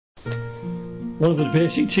One of the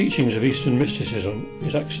basic teachings of Eastern mysticism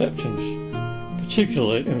is acceptance,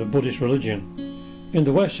 particularly in the Buddhist religion. In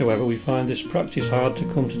the West, however, we find this practice hard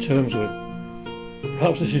to come to terms with.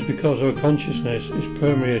 Perhaps this is because our consciousness is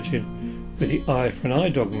permeated with the eye for an eye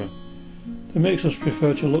dogma that makes us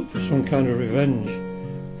prefer to look for some kind of revenge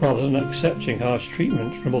rather than accepting harsh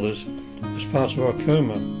treatment from others as part of our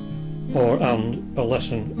karma and a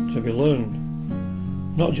lesson to be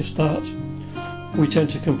learned. Not just that, we tend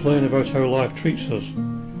to complain about how life treats us.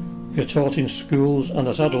 We are taught in schools and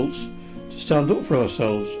as adults to stand up for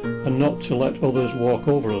ourselves and not to let others walk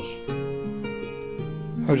over us.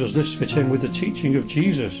 How does this fit in with the teaching of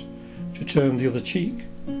Jesus to turn the other cheek,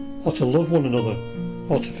 or to love one another,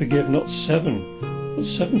 or to forgive not 7, but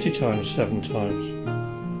 70 times 7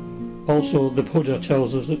 times? Also, the Buddha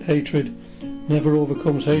tells us that hatred never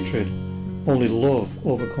overcomes hatred, only love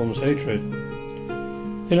overcomes hatred.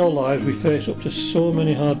 In our lives we face up to so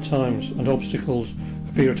many hard times, and obstacles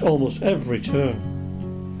appear at almost every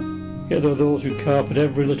turn. Yet there are those who carp at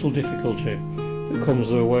every little difficulty that comes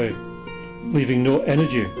their way, leaving no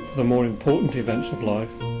energy for the more important events of life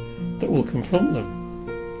that will confront them.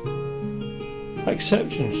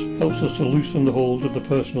 Acceptance helps us to loosen the hold of the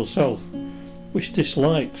personal self, which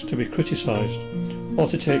dislikes to be criticised or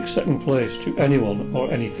to take second place to anyone or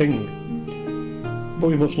anything. But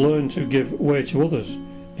we must learn to give way to others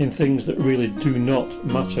in things that really do not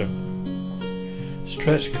matter.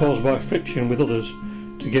 Stress caused by friction with others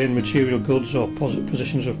to gain material goods or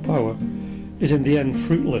positions of power is in the end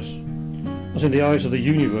fruitless, as in the eyes of the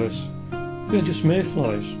universe we are just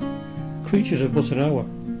mayflies, creatures of but an hour.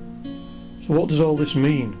 So what does all this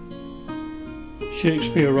mean?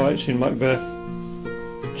 Shakespeare writes in Macbeth,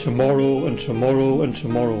 "Tomorrow and tomorrow and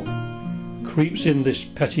tomorrow creeps in this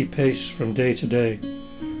petty pace from day to day,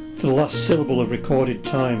 to the last syllable of recorded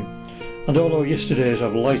time, and all our yesterdays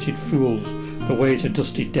have lighted fools the way to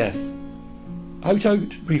dusty death. Out,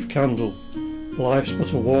 out, brief candle, life's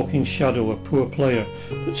but a walking shadow, a poor player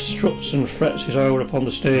that struts and frets his hour upon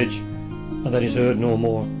the stage, and then is heard no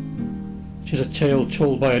more. 'Tis a tale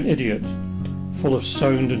told by an idiot, full of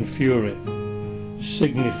sound and fury,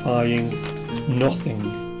 signifying nothing."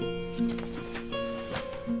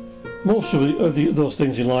 Most of those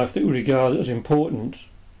things in life that we regard as important,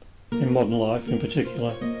 in modern life in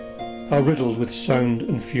particular, are riddled with sound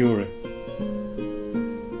and fury.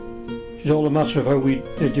 It is all a matter of how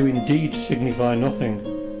they do indeed signify nothing,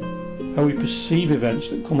 how we perceive events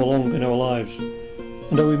that come along in our lives,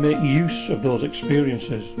 and how we make use of those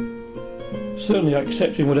experiences. Certainly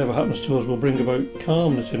accepting whatever happens to us will bring about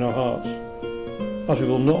calmness in our hearts, as we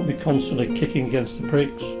will not be constantly kicking against the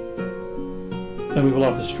pricks, and we will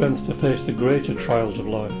have the strength to face the greater trials of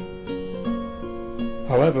life.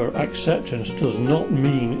 However, acceptance does not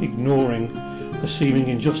mean ignoring the seeming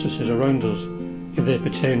injustices around us if they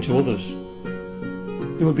pertain to others.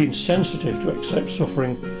 It would be insensitive to accept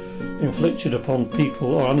suffering inflicted upon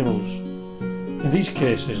people or animals. In these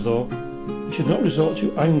cases, though, we should not resort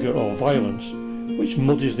to anger or violence, which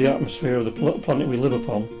muddies the atmosphere of the planet we live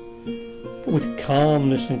upon, but with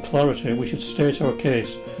calmness and clarity we should state our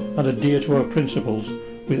case and adhere to our principles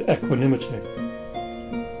with equanimity.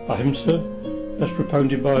 Ahimsa, as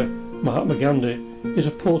propounded by Mahatma Gandhi, is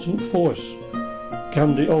a potent force.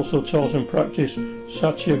 Gandhi also taught and practiced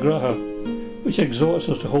satyagraha, which exhorts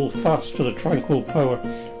us to hold fast to the tranquil power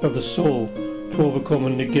of the soul to overcome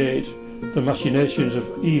and negate the machinations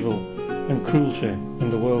of evil and cruelty in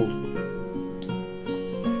the world.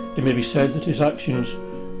 It may be said that his actions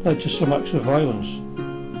led to some acts of violence,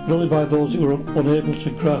 but only by those who were unable to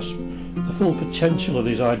grasp the full potential of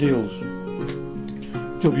these ideals.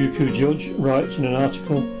 W.Q. Judge writes in an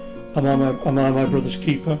article, Am I my brother's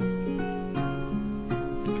keeper?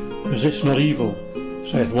 "Resist not evil,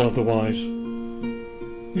 saith one of the wise."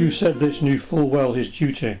 Who said this knew full well his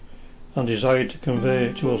duty, and desired to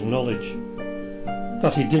convey to us knowledge.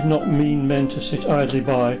 That he did not mean men to sit idly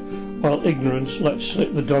by, while ignorance let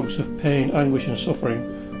slip the dogs of pain, anguish and suffering,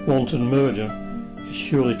 want and murder, is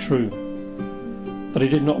surely true. That he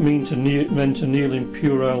did not mean men to kneel in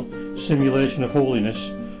puerile simulation of holiness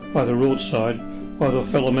by the roadside while their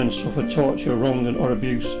fellow men suffer torture, wrong or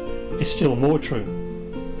abuse, is still more true.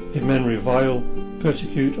 If men revile,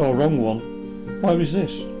 persecute or wrong one, why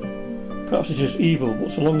resist? Perhaps it is evil,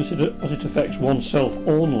 but so long as it affects oneself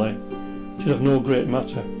only, it is of no great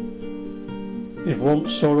matter. If want,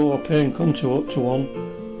 sorrow or pain come to one,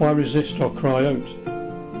 why resist or cry out?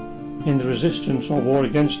 In the resistance or war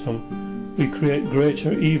against them, we create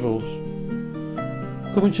greater evils.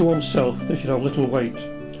 Coming to oneself, they should have little weight,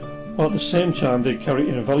 while at the same time they carry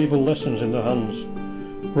invaluable lessons in their hands.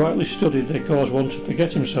 Rightly studied, they cause one to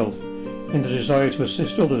forget himself in the desire to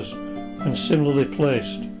assist others when similarly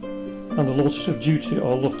placed, and the lotus of duty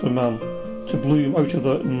or love for man to bloom out of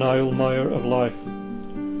the Nile mire of life.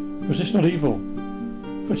 Was this not evil?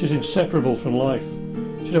 For it is inseparable from life.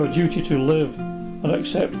 It is our duty to live and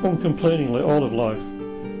accept uncomplainingly all of life.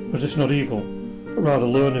 Was this not evil? But rather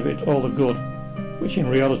learn of it all the good, which in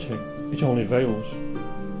reality it only veils.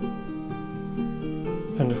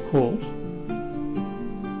 End of quote.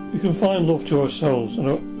 We can find love to ourselves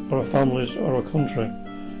and our families or our country,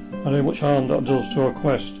 and how much harm that does to our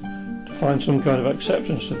quest to find some kind of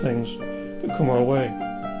acceptance to things that come our way.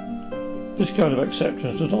 This kind of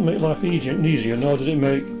acceptance does not make life easier, nor does it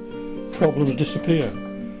make problems disappear,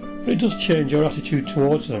 but it does change our attitude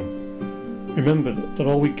towards them. Remember that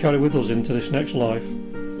all we carry with us into this next life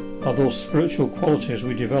are those spiritual qualities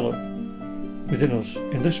we develop within us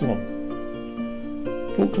in this one.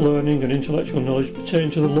 Book learning and intellectual knowledge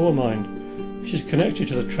pertain to the lower mind, which is connected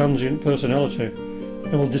to the transient personality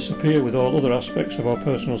and will disappear with all other aspects of our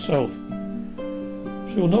personal self.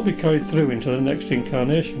 So it will not be carried through into the next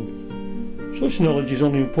incarnation. Such knowledge is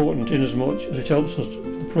only important inasmuch as it helps us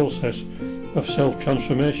in the process of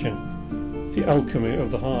self-transformation, the alchemy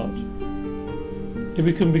of the heart. If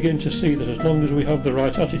we can begin to see that as long as we have the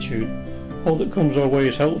right attitude, all that comes our way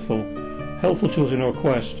is helpful to us in our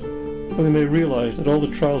quest, then we may realise that all the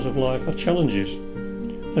trials of life are challenges,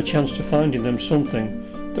 and a chance to find in them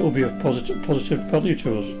something that will be of positive value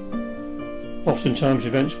to us. Oftentimes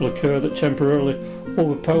events will occur that temporarily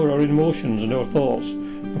overpower our emotions and our thoughts,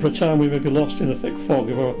 and for a time we may be lost in the thick fog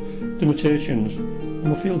of our limitations and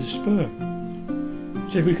will feel despair.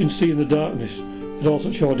 But if we can see in the darkness that all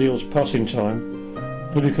such ordeals pass in time,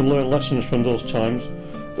 and we can learn lessons from those times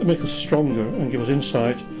that make us stronger and give us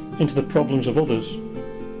insight into the problems of others,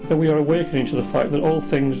 then we are awakening to the fact that all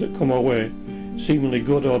things that come our way, seemingly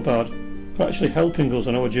good or bad, are actually helping us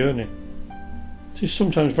on our journey. It is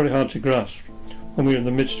sometimes very hard to grasp when we are in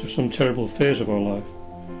the midst of some terrible phase of our life,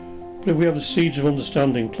 but if we have the seeds of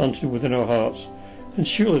understanding planted within our hearts, then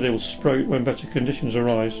surely they will sprout when better conditions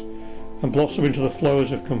arise and blossom into the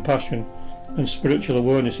flowers of compassion and spiritual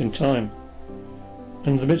awareness in time.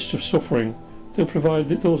 And in the midst of suffering, they'll provide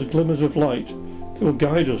those glimmers of light that will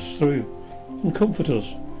guide us through and comfort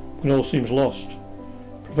us when all seems lost,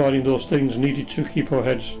 providing those things needed to keep our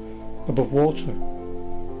heads above water.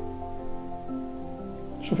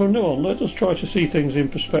 So from now on, let us try to see things in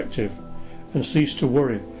perspective and cease to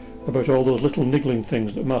worry about all those little niggling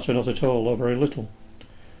things that matter not at all or very little.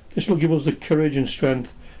 This will give us the courage and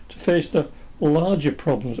strength to face the larger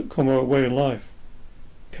problems that come our way in life.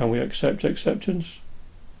 Can we accept acceptance?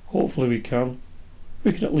 Hopefully we can.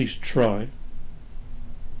 We can at least try.